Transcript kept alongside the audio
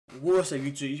What's up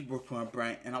YouTube, it's your boy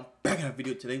Brian, and I'm back in a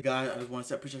video today, guys. I just want to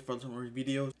say appreciate for some of these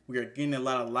videos. We are getting a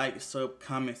lot of likes, sub,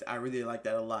 comments. I really like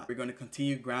that a lot. We're going to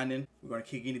continue grinding. We're going to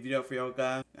keep getting the video for y'all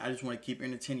guys. I just want to keep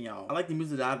entertaining y'all. I like the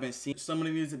music that I've been seeing. Some of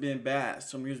the music have been bad,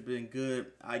 some music have been good.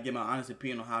 I get my honest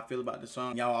opinion on how I feel about the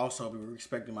song. Y'all also be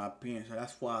respecting my opinion, so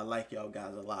that's why I like y'all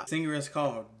guys a lot. The singer is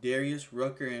called Darius,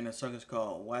 Rucker, and the song is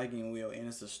called Wagon, and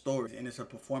it's a story, and it's a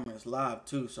performance live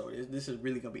too, so this is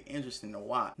really going to be interesting to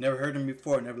watch. Never heard him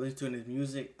before, never listened to his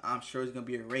music. I'm sure it's going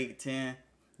to be a rate 10.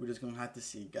 We're just going to have to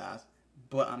see, guys.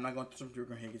 But I'm not going to we're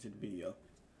going to get to the video.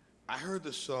 I heard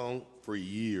the song for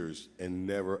years and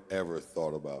never ever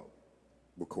thought about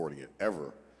recording it,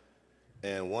 ever.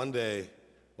 And one day,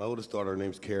 my oldest daughter, her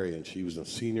name's Carrie, and she was a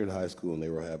senior in high school, and they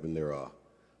were having their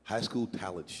high school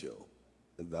talent show.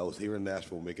 And I was here in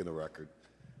Nashville making a record.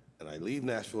 And I leave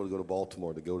Nashville to go to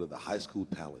Baltimore to go to the high school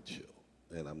talent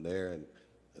show. And I'm there, and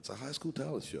it's a high school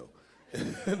talent show.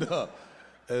 And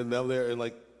I'm there, and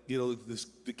like, you know,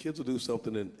 the kids will do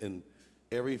something in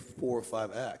every 4 or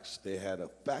 5 acts. They had a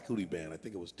faculty band. I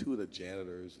think it was 2 of the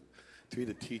janitors, 3 of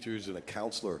the teachers, and a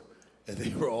counselor. And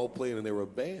they were all playing, and they were a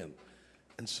band.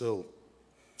 And so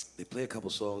they play a couple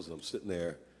songs, and I'm sitting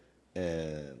there,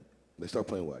 and they start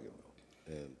playing Wagon.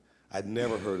 And I'd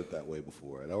never heard it that way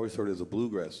before. I'd always heard it as a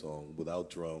bluegrass song without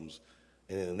drums,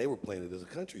 and they were playing it as a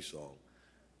country song.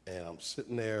 And I'm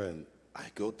sitting there, and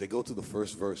they go to the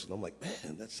first verse, and I'm like,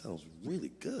 man, that sounds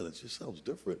really good. It just sounds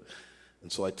different.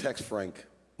 And so I text Frank,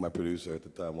 my producer at the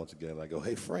time, once again, and I go,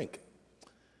 hey, Frank,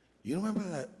 you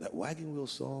remember that Wagon Wheel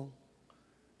song?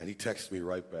 And he texts me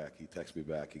right back. He texts me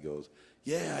back. He goes,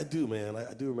 yeah, I do, man.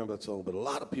 I do remember that song, but a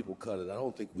lot of people cut it. I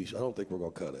don't think we're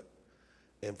going to cut it.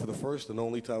 And for the first and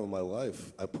only time in my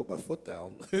life, I put my foot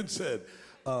down and said,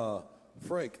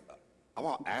 Frank, I'm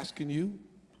not asking you.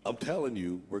 I'm telling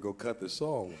you, we're going to cut this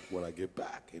song when I get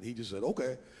back. And he just said,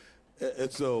 okay.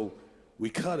 And so we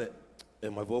cut it,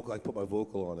 and I put my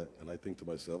vocal on it, and I think to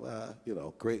myself, you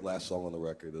know, great last song on the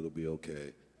record, it'll be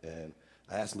okay. And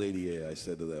I asked Lady A, I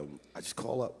said to them, I just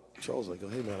call up Charles, I go,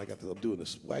 hey man, I'm doing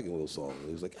this Wagon Wheel song. And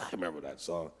he was like, I remember that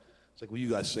song. It's like, will you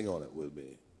guys sing on it with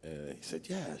me? And he said,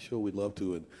 yeah, sure, we'd love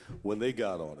to. And when they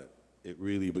got on it, it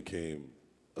really became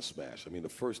a smash. I mean, the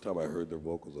first time I heard their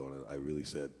vocals on it, I really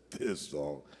said, this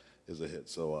song is a hit.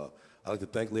 So I'd like to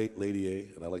thank Lady A,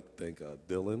 and I'd like to thank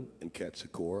Dylan and Cat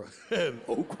Sikora and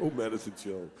Oak Grove Medicine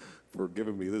Show for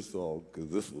giving me this song, because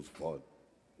this was fun.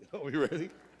 Are you ready?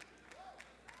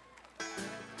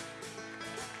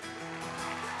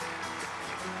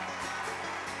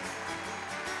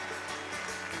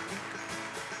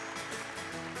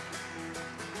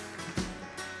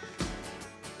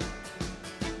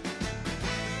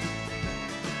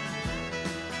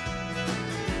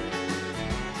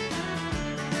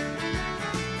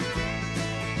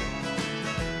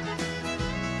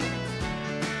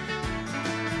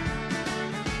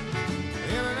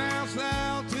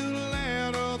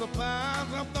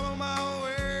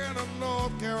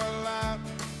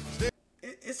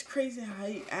 It's crazy how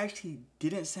he actually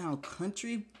didn't sound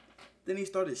country. Then he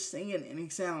started singing and he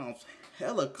sounds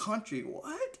hella country.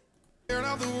 What?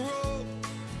 Off the road,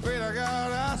 pray to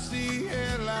God I see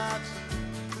headlights.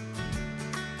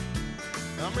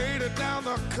 I made it down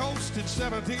the coast in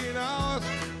 17 hours,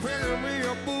 bringing me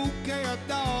a bouquet of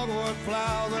dogwood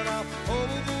flowers, and I'm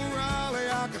over Raleigh,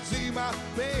 I can see my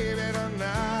baby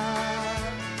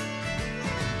tonight.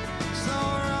 So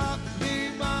rock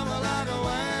me, mama, like a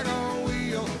wagon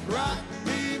wheel. Rock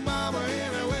me, mama,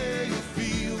 any way you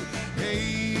feel.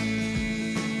 Hey,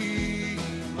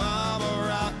 mama,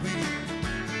 rock me.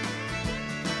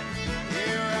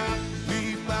 Yeah, rock me,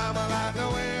 mama, like the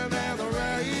wind and the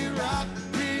rain. Rock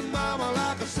me, mama,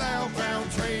 like a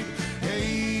southbound train.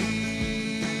 Hey,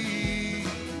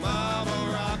 mama,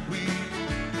 rock me.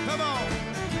 Come on.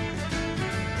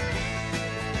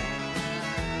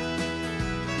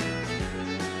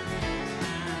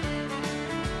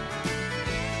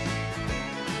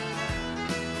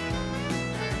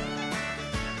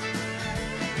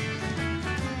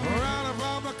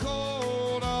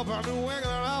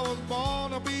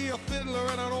 A fiddler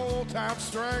and an old-time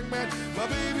string man. My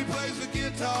baby plays the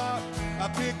guitar, I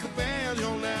pick a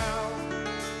banjo now.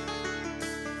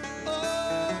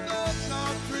 Oh, no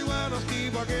country when I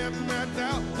keep on getting that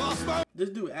down. This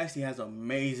dude actually has an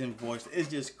amazing voice. It's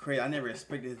just crazy. I never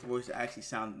expected his voice to actually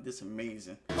sound this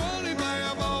amazing. Only play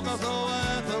a vocal so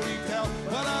athlete tell,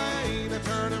 but I ain't a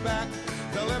turning back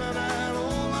to living that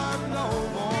old life no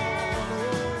more.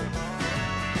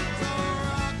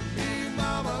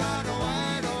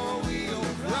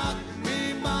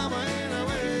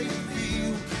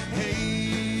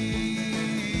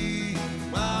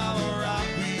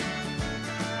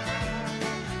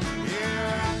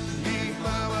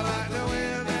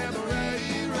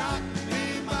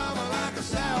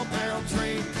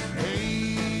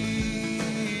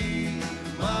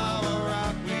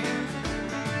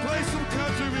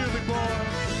 it, boy.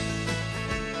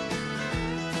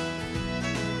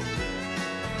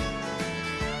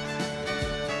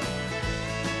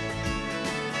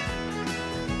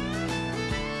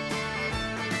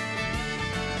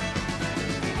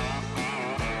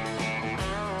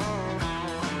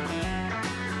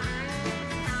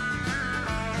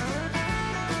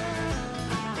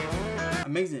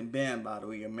 Amazing band, by the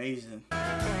way, amazing.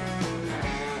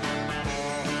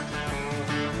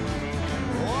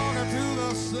 Walking to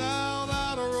the south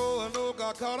out of Roanoke,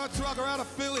 I caught a trucker out of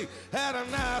Philly, had a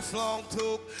nice long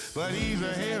toke, but he's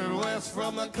headed west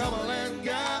from the Cumberland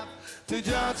Gap to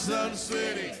Johnson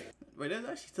City. Wait, that's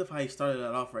actually tough how he started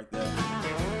that off right there.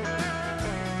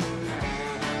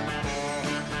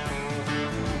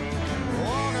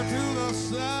 Walking to the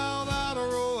south out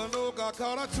of Roanoke, I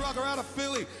caught a trucker out of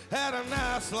Philly, had a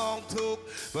nice long toke,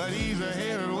 but he's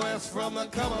headed west from the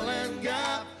Cumberland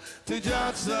Gap to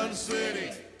Johnson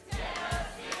City.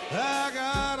 I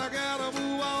gotta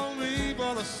move on me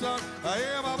for the sun. I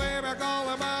hear my baby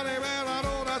calling my name, and I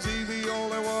know that she's the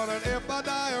only one. And if I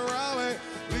die in Raleigh,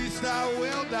 at least I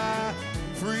will die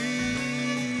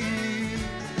free.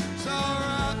 So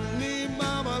rock me,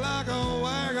 mama, like a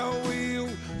wagon wheel.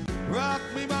 Rock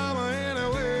me, mama, any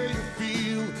way you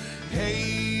feel.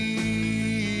 Hey,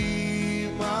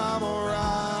 mama,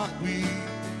 rock me.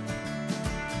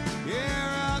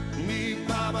 Yeah, rock me,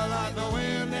 mama, like the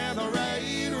wind and the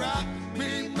rain. Rock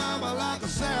me, mama, like a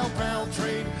southbound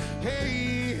train.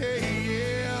 Hey,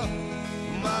 hey, yeah,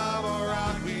 mama,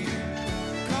 rock me.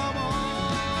 Come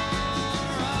on,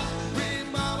 rock me,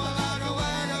 mama, like a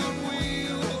wagon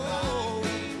wheel. Oh,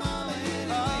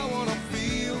 I wanna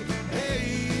feel. Hey,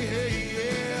 hey,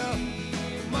 yeah,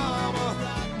 mama,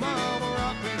 mama,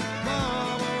 rock me,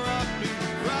 mama, rock me.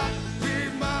 Rock me,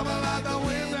 mama, like the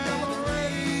wind and the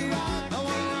rain. I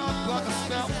wanna rock like a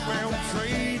southbound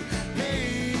train.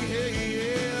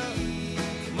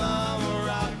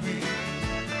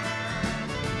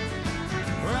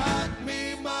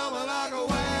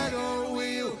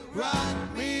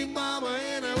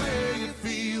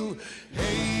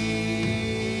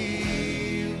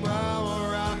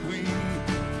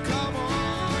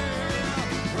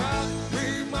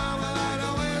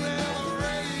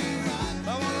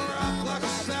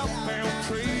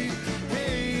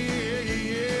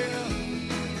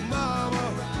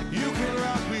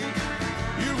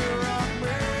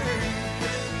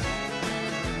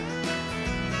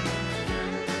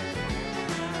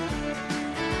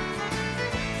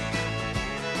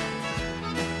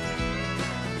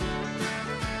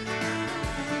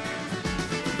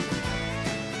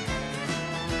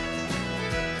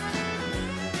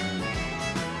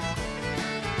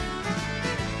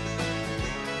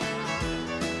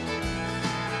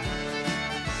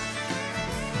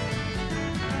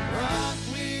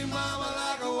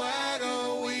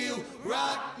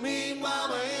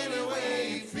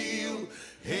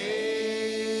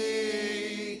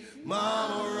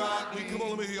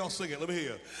 Y'all sing it. Let me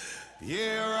hear.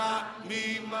 Yeah, rock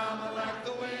me, mama, like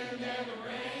the wind and the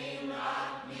rain.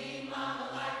 Rock me, mama,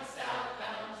 like a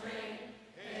southbound train.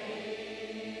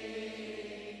 Hey,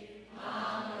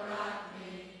 mama, rock me.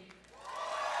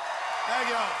 Thank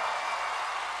y'all.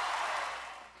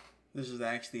 This is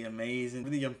actually amazing.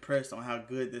 Really impressed on how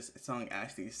good this song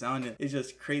actually sounded. It's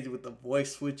just crazy with the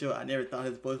voice switch up. I never thought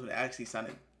his voice would actually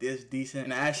sound this decent,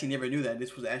 and I actually never knew that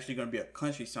this was actually going to be a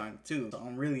country song too. So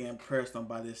I'm really impressed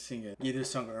by this singer. Give this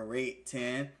song a rate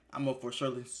 10. I'm gonna for sure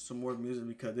listen to some more music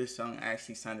because this song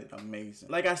actually sounded amazing.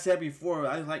 Like I said before,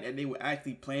 I just like that they were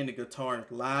actually playing the guitar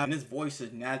live, and his voice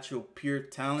is natural, pure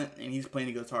talent, and he's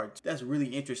playing the guitar too. That's really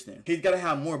interesting. He's gotta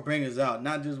have more bangers out,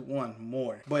 not just one,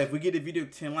 more. But if we get the video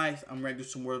 10 likes, I'm ready to do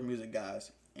some more music,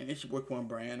 guys. And it's your boy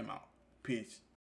Brian. I'm out. Peace.